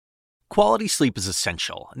Quality sleep is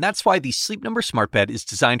essential, and that's why the Sleep Number Smart Bed is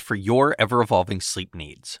designed for your ever-evolving sleep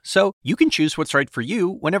needs. So you can choose what's right for you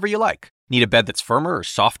whenever you like. Need a bed that's firmer or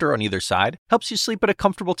softer on either side? Helps you sleep at a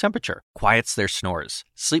comfortable temperature, quiets their snores.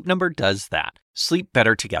 Sleep Number does that. Sleep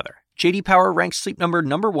better together. J.D. Power ranks Sleep Number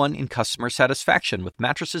 #1 in customer satisfaction with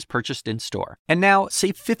mattresses purchased in-store. And now,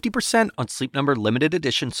 save 50% on Sleep Number limited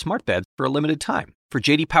edition smart beds for a limited time. For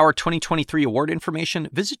J.D. Power 2023 award information,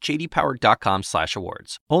 visit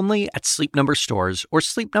jdpower.com/awards. Only at Sleep Number stores or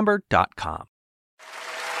sleepnumber.com.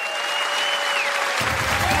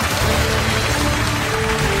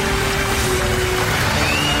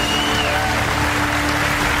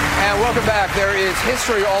 And welcome back. There is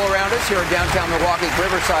history all around us here at downtown Milwaukee's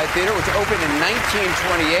Riverside Theater, which opened in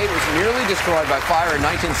 1928, was nearly destroyed by fire in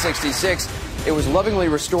 1966. It was lovingly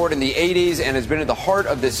restored in the 80s and has been at the heart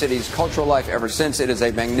of the city's cultural life ever since. It is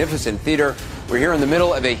a magnificent theater. We're here in the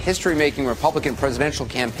middle of a history-making Republican presidential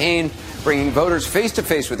campaign, bringing voters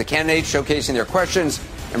face-to-face with the candidates, showcasing their questions,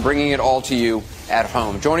 and bringing it all to you at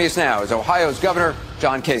home. Joining us now is Ohio's Governor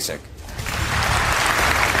John Kasich.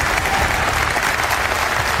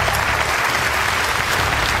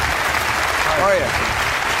 How are you?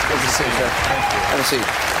 Good to see you, sir. Thank you. Have a seat.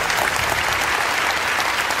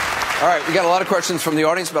 All right, we got a lot of questions from the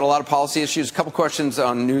audience about a lot of policy issues. A couple questions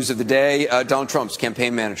on news of the day. Donald Trump's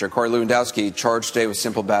campaign manager, Corey Lewandowski, charged today with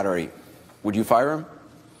simple battery. Would you fire him?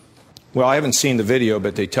 Well, I haven't seen the video,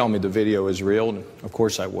 but they tell me the video is real, and of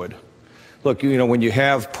course I would. Look, you know, when you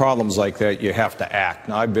have problems like that, you have to act.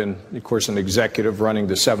 Now, I've been, of course, an executive running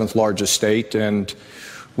the 7th largest state, and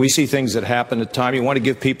we see things that happen at the time. You want to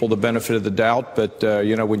give people the benefit of the doubt, but,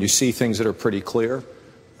 you know, when you see things that are pretty clear,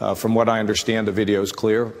 from what I understand, the video is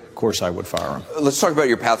clear. Of course, I would fire him. Let's talk about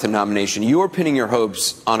your path to nomination. You are pinning your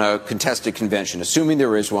hopes on a contested convention, assuming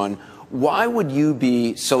there is one. Why would you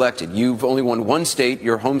be selected? You've only won one state,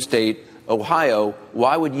 your home state, Ohio.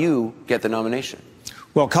 Why would you get the nomination?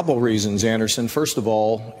 Well, a couple of reasons, Anderson. First of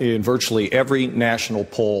all, in virtually every national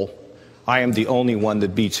poll, I am the only one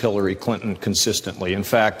that beats Hillary Clinton consistently. In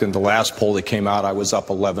fact, in the last poll that came out, I was up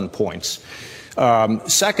 11 points.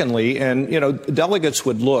 Secondly, and, you know, delegates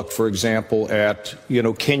would look, for example, at, you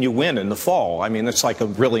know, can you win in the fall? I mean, that's like a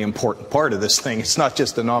really important part of this thing. It's not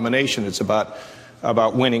just a nomination. It's about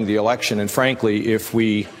winning the election. And frankly, if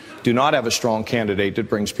we do not have a strong candidate that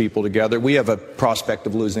brings people together, we have a prospect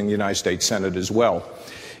of losing the United States Senate as well.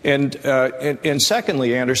 And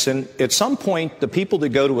secondly, Anderson, at some point, the people that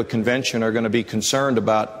go to a convention are going to be concerned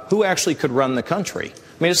about who actually could run the country.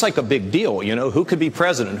 I mean, it's like a big deal, you know, who could be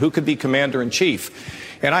president, who could be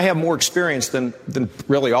commander-in-chief. And I have more experience than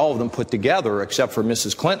really all of them put together, except for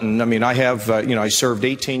Mrs. Clinton. I mean, I have, you know, I served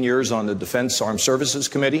 18 years on the Defense Armed Services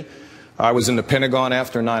Committee. I was in the Pentagon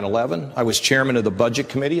after 9/11. I was chairman of the Budget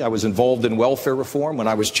Committee. I was involved in welfare reform. When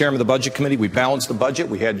I was chairman of the Budget Committee, we balanced the budget.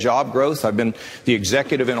 We had job growth. I've been the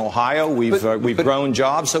executive in Ohio. We've grown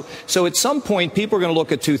jobs. So at some point, people are going to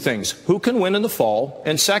look at two things: who can win in the fall,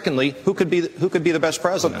 and secondly, who could be the best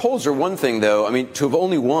president. But polls are one thing, though. I mean, to have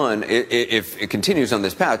only won, if it continues on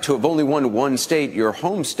this path, to have only won one state, your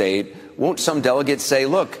home state, won't some delegates say,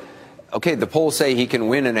 look, okay, the polls say he can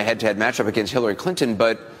win in a head-to-head matchup against Hillary Clinton,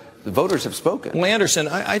 but the voters have spoken. Well, Anderson,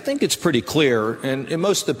 I think it's pretty clear, and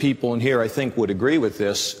most of the people in here, I think, would agree with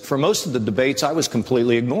this. For most of the debates, I was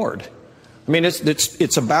completely ignored. I mean,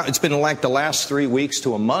 it's been like the last 3 weeks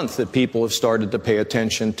to a month that people have started to pay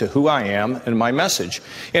attention to who I am and my message.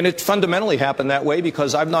 And it fundamentally happened that way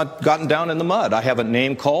because I've not gotten down in the mud. I haven't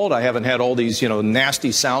name called. I haven't had all these, you know,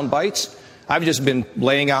 nasty sound bites. I've just been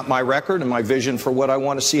laying out my record and my vision for what I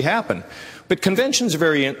want to see happen. But conventions are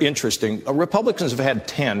very interesting. Republicans have had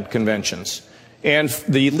 10 conventions. And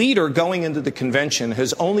the leader going into the convention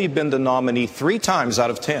has only been the nominee 3 times out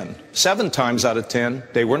of 10. 7 times out of 10,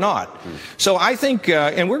 they were not. So I think,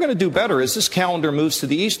 and we're going to do better as this calendar moves to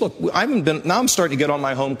the east. Look, now I'm starting to get on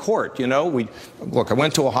my home court. You know, I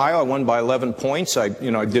went to Ohio. I won by 11 points. I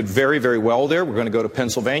did very, very well there. We're going to go to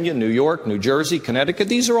Pennsylvania, New York, New Jersey, Connecticut.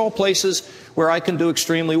 These are all places where I can do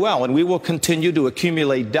extremely well. And we will continue to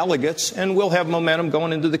accumulate delegates, and we'll have momentum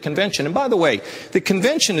going into the convention. And by the way, the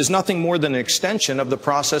convention is nothing more than an extension of the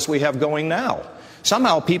process we have going now.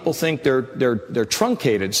 Somehow people think they're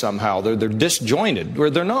truncated somehow. They're disjointed, where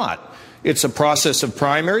they're not. It's a process of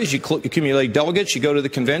primaries. You accumulate delegates, you go to the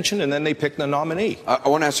convention, and then they pick the nominee. I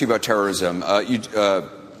want to ask you about terrorism.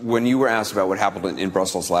 When you were asked about what happened in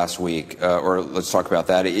Brussels last week, or let's talk about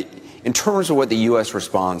that, in terms of what the U.S.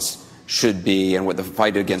 response should be and what the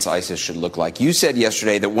fight against ISIS should look like. You said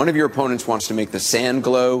yesterday that one of your opponents wants to make the sand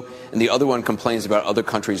glow and the other one complains about other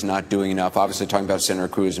countries not doing enough, obviously talking about Senator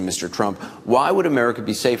Cruz and Mr. Trump. Why would America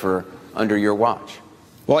be safer under your watch?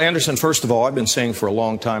 Well, Anderson, first of all, I've been saying for a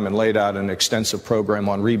long time and laid out an extensive program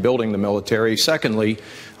on rebuilding the military. Secondly,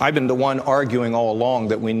 I've been the one arguing all along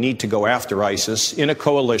that we need to go after ISIS in a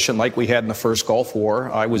coalition like we had in the first Gulf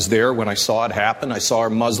War. I was there when I saw it happen. I saw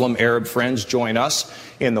our Muslim Arab friends join us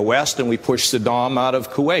in the West, and we pushed Saddam out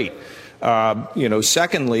of Kuwait.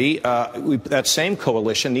 Secondly, that same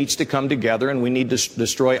coalition needs to come together, and we need to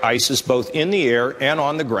destroy ISIS both in the air and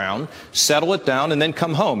on the ground, settle it down, and then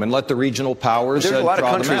come home and let the regional powers There's a lot of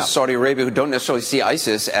draw countries, Saudi Arabia, who don't necessarily see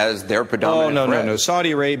ISIS as their predominant threat. No.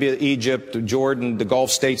 Saudi Arabia, Egypt, Jordan, the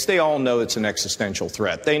Gulf states, they all know it's an existential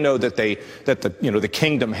threat. They know that the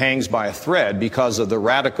kingdom hangs by a thread because of the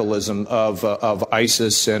radicalism of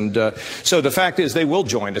ISIS, and so the fact is they will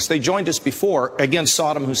join us. They joined us before against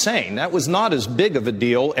Saddam Hussein. That was not as big of a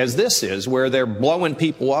deal as this is, where they're blowing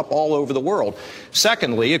people up all over the world.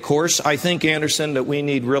 Secondly, of course, I think, Anderson, that we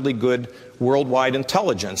need really good worldwide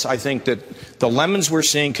intelligence. I think that the lemons we're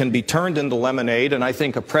seeing can be turned into lemonade, and I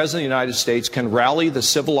think a president of the United States can rally the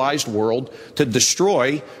civilized world to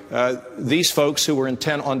destroy these folks who are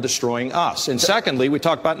intent on destroying us. And secondly, we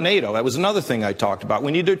talked about NATO. That was another thing I talked about.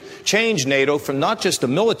 We need to change NATO from not just a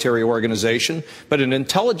military organization, but an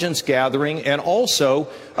intelligence gathering and also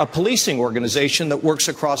a policing organization that works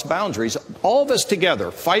across boundaries. All of us together,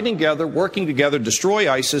 fighting together, working together,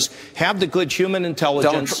 destroy ISIS, have the good human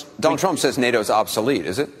intelligence. Donald Trump says NATO is obsolete,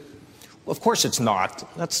 is it? Well, of course it's not.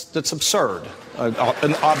 That's absurd.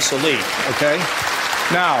 Obsolete, okay?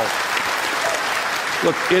 Now,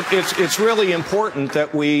 look, it's really important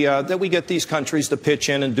that we get these countries to pitch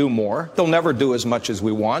in and do more. They'll never do as much as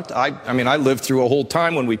we want. I mean, I lived through a whole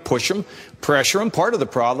time when we push them, pressure them. Part of the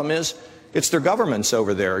problem is it's their governments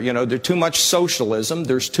over there. You know, there's too much socialism.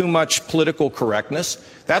 There's too much political correctness.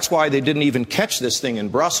 That's why they didn't even catch this thing in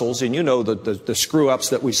Brussels. And you know the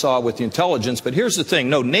screw-ups that we saw with the intelligence. But here's the thing.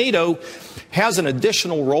 No, NATO has an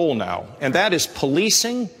additional role now, and that is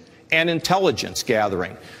policing and intelligence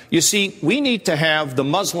gathering. You see, we need to have the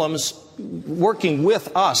Muslims working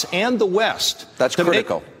with us and the West. That's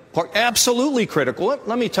critical. Absolutely critical.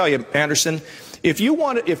 Let me tell you, Anderson, if we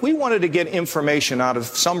wanted to get information out of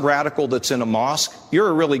some radical that's in a mosque, you're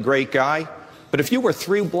a really great guy. But if you were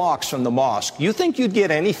 3 blocks from the mosque, you think you'd get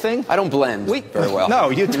anything? I don't blend very well. No,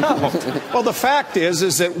 you don't. Well, the fact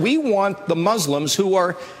is that we want the Muslims who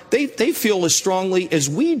are, they feel as strongly as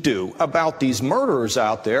we do about these murderers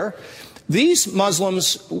out there. These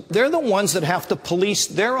Muslims, they're the ones that have to police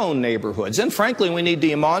their own neighborhoods. And frankly, we need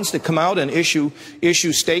the imams to come out and issue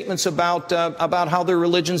statements about how their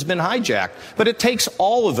religion's been hijacked. But it takes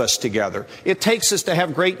all of us together. It takes us to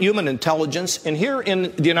have great human intelligence. And here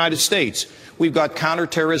in the United States, we've got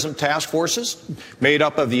counterterrorism task forces made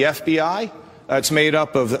up of the FBI. It's made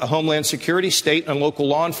up of Homeland Security, state and local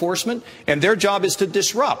law enforcement, and their job is to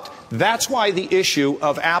disrupt. That's why the issue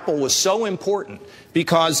of Apple was so important,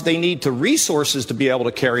 because they need the resources to be able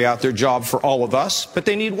to carry out their job for all of us, but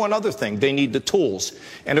they need one other thing. They need the tools.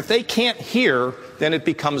 And if they can't hear, then it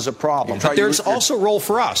becomes a problem. But there's also a role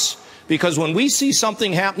for us. Because when we see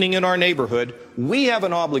something happening in our neighborhood, we have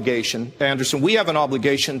an obligation, Anderson, we have an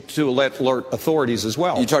obligation to alert authorities as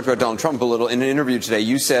well. You talked about Donald Trump a little. In an interview today,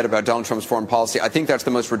 you said about Donald Trump's foreign policy, I think that's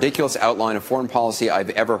the most ridiculous outline of foreign policy I've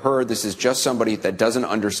ever heard. This is just somebody that doesn't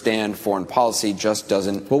understand foreign policy, just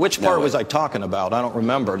doesn't Well, which part was I talking about? I don't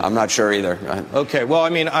remember. I'm not sure either. Okay, well, I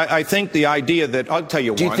mean, I think the idea that, I'll tell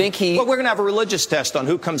you Do you think he... Well, we're going to have a religious test on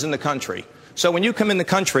who comes in the country. So when you come in the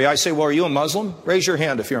country, I say, well, are you a Muslim? Raise your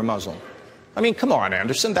hand if you're a Muslim. I mean, come on,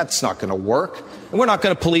 Anderson, that's not going to work. And we're not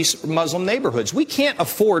going to police Muslim neighborhoods. We can't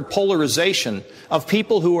afford polarization of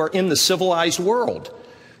people who are in the civilized world.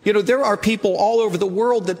 You know, there are people all over the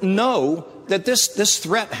world that know that this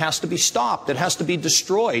threat has to be stopped. It has to be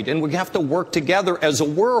destroyed. And we have to work together as a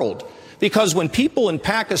world. Because when people in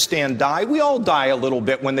Pakistan die, we all die a little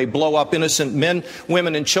bit when they blow up innocent men,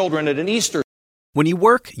 women, and children at an Easter. When you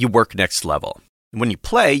work next level. And when you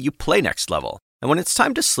play next level. And when it's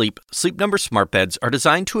time to sleep, Sleep Number smart beds are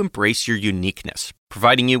designed to embrace your uniqueness,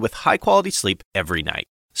 providing you with high-quality sleep every night.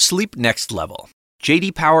 Sleep next level.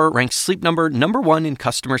 J.D. Power ranks Sleep Number #1 in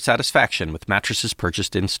customer satisfaction with mattresses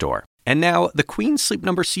purchased in-store. And now, the Queen Sleep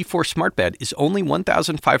Number C4 smart bed is only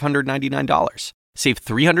 $1,599. Save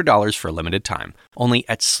 $300 for a limited time, only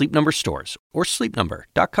at Sleep Number stores or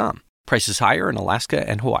sleepnumber.com. Prices higher in Alaska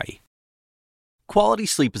and Hawaii. Quality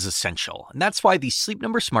sleep is essential, and that's why the Sleep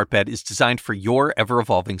Number smart bed is designed for your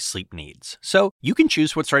ever-evolving sleep needs. So you can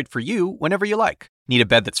choose what's right for you whenever you like. Need a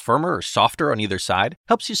bed that's firmer or softer on either side?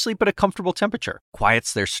 Helps you sleep at a comfortable temperature.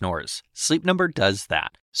 Quiets their snores. Sleep Number does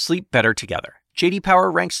that. Sleep better together. JD Power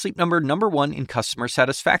ranks Sleep Number number 1 in customer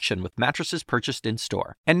satisfaction with mattresses purchased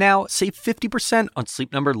in-store. And now, save 50% on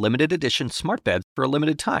Sleep Number limited edition smart beds for a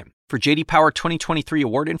limited time. For JD Power 2023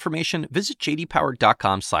 award information, visit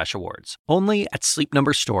jdpower.com/awards. Only at Sleep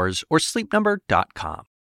Number stores or sleepnumber.com.